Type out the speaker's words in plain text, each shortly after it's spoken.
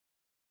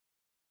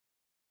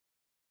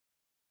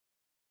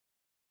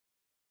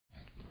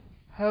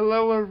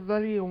Hello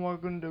everybody and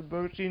welcome to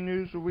Boshi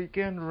News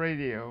Weekend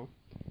Radio.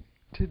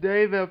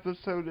 Today's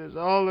episode is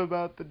all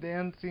about the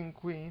dancing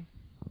queen,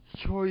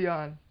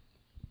 Hyoyeon.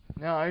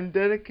 Now I'm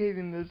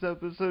dedicating this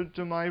episode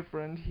to my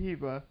friend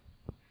Heba.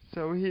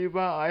 So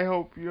Heba, I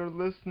hope you're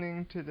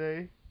listening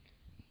today,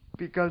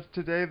 because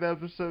today's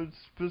episode is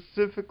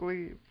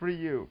specifically for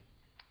you.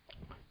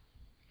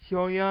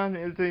 Hyoyeon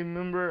is a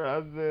member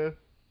of the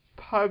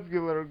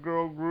popular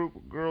girl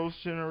group Girls'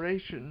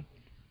 Generation.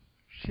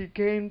 She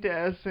came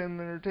to SM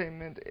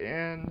Entertainment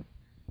in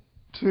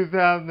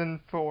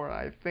 2004,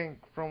 I think,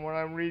 from what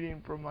I'm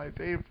reading from my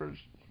papers.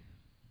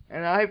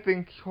 And I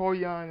think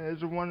Hyoyeon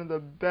is one of the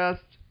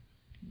best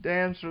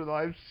dancers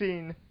I've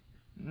seen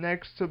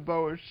next to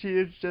Boa. She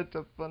is just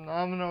a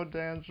phenomenal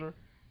dancer.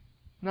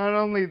 Not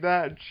only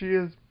that, she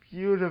is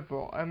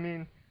beautiful. I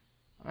mean,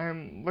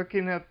 I'm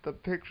looking at the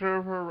picture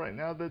of her right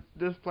now that's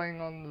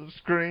displaying on the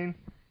screen,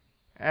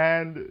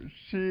 and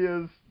she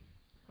is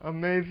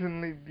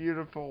amazingly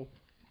beautiful.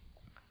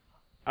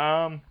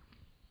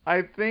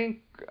 I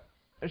think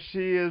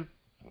she is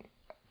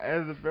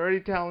a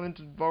very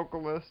talented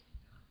vocalist.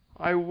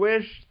 I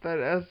wish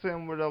that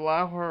SM would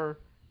allow her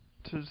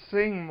to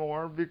sing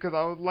more, because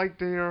I would like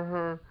to hear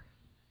her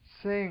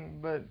sing,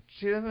 but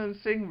she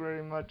doesn't sing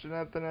very much in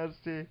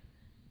SNSD,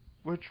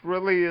 which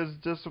really is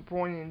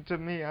disappointing to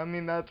me. I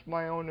mean, that's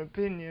my own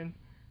opinion.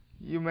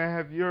 You may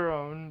have your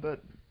own,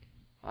 but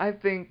I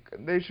think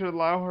they should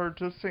allow her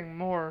to sing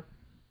more,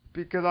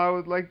 because I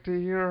would like to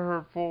hear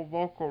her full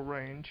vocal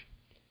range.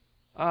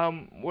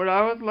 What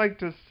I would like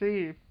to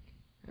see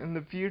in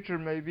the future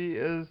maybe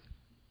is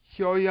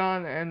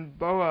Hyoyeon and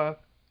Boa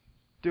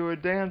do a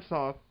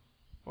dance-off,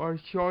 or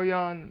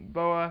Hyoyeon,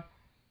 Boa,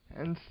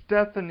 and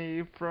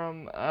Stephanie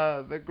from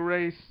the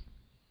Grace,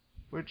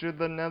 which is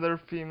another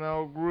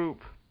female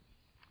group,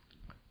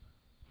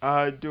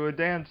 do a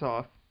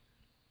dance-off.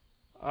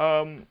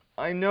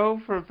 I know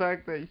for a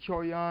fact that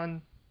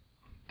Hyoyeon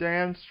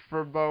danced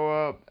for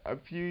Boa a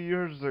few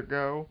years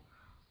ago.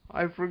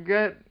 I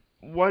forget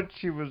what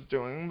she was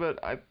doing, but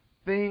I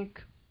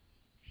think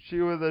she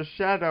was a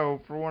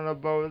shadow for one of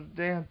Boa's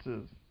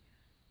dances.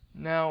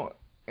 Now,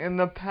 in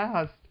the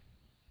past,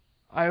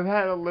 I've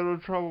had a little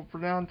trouble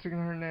pronouncing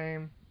her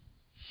name,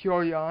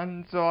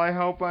 Hyoyeon, so I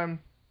hope I'm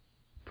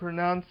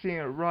pronouncing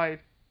it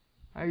right.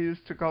 I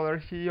used to call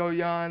her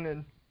Hyoyeon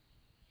and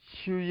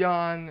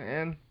Hyoyeon,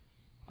 and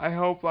I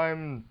hope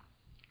I'm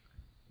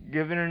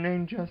giving her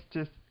name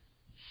justice,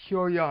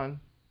 Hyoyeon.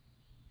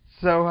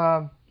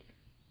 So,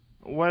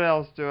 what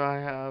else do I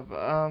have?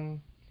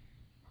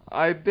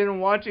 I've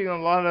been watching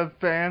a lot of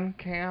fan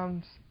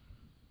cams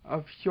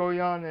of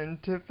Hyoyeon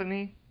and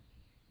Tiffany,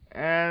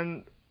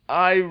 and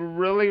I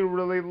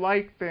really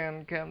like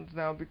fan cams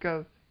now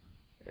because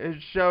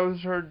it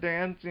shows her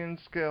dancing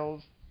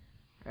skills,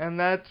 and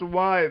that's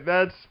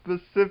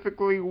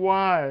specifically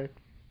why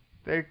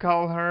they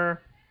call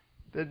her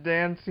the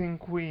dancing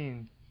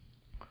queen,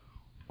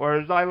 or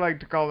as I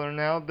like to call her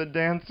now, the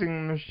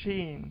dancing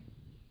machine,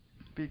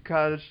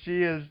 because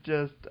she is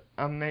just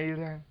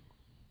amazing.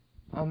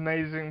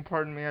 Amazing,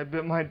 pardon me, I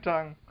bit my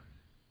tongue.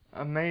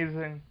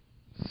 Amazing.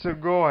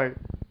 Sugoi.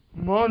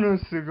 Mono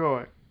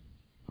sugoi.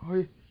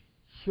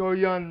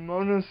 Hyoyeon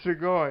mono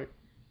sugoi.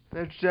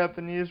 That's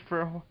Japanese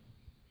for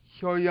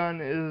Hyoyeon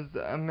is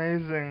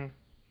amazing.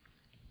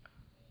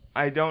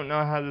 I don't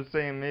know how to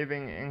say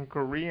amazing in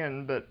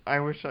Korean, but I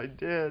wish I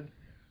did,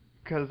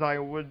 because I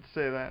would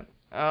say that.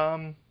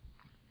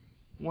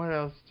 What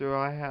else do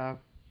I have?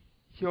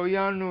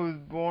 Hyoyeon was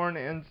born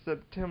in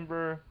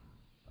September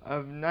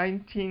of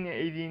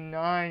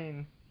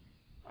 1989.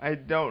 I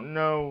don't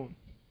know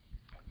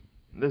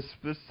the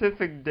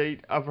specific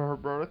date of her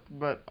birth,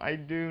 but I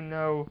do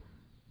know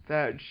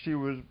that she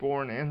was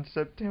born in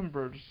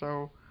September,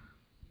 so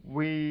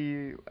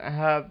we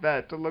have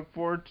that to look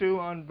forward to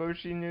on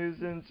Boshi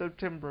News in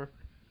September.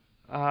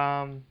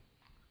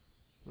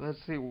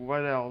 Let's see,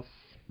 what else?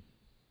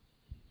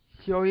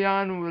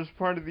 Hyoyeon was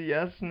part of the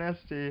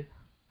SNSD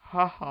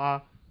Haha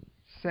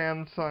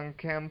Samsung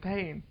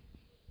campaign,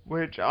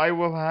 which I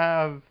will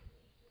have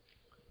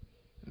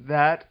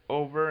that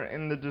over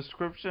in the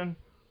description,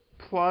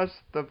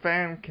 plus the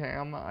fan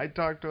cam I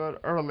talked about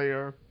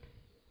earlier.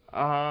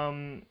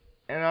 And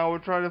I will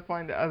try to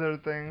find other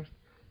things,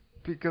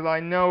 because I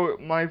know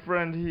my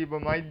friend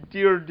Heba, my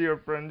dear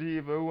friend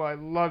Heba, who I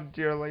love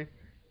dearly,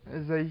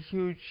 is a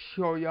huge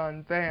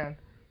Hyoyeon fan.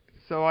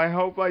 So I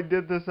hope I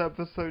did this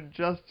episode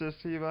justice,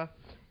 Heba.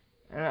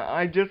 And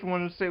I just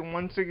want to say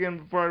once again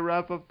before I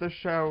wrap up the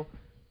show,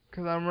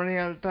 because I'm running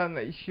out of time,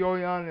 that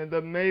Hyoyeon is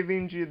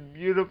amazing, she is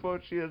beautiful,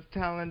 she is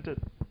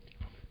talented.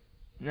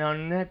 Now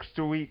next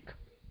week,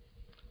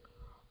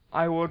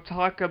 I will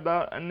talk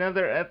about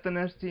another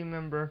SNSD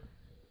member,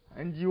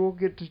 and you will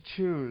get to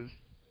choose.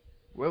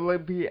 Will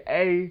it be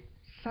A,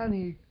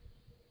 Sunny,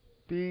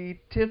 B,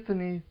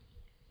 Tiffany,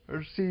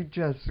 or C,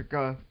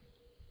 Jessica?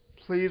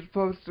 Please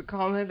post a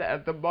comment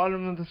at the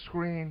bottom of the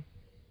screen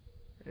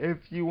if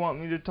you want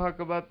me to talk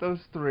about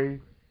those three.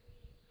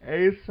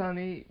 A,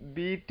 Sunny,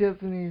 B,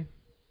 Tiffany,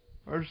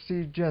 or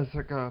C,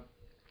 Jessica.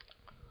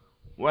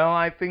 Well,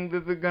 I think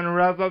this is gonna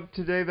wrap up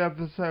today's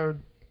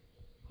episode.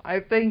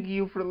 I thank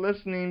you for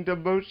listening to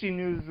Boshi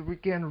News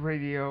Weekend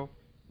Radio.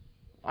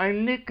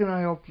 I'm Nick and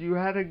I hope you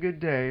had a good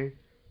day.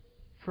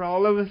 For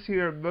all of us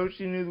here at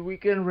Boshi News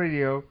Weekend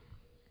Radio,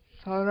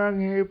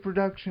 Saranghae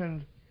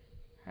Productions,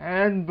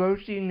 and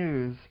Boshi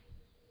News,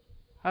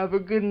 have a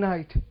good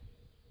night.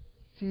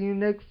 See you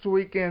next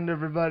weekend,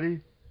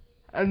 everybody.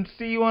 And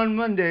see you on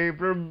Monday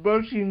for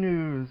Boshi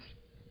News.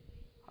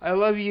 I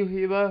love you,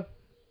 Heba.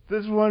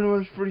 This one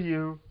was for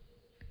you.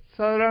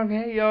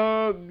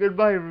 Saranghae.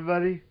 Goodbye,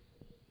 everybody.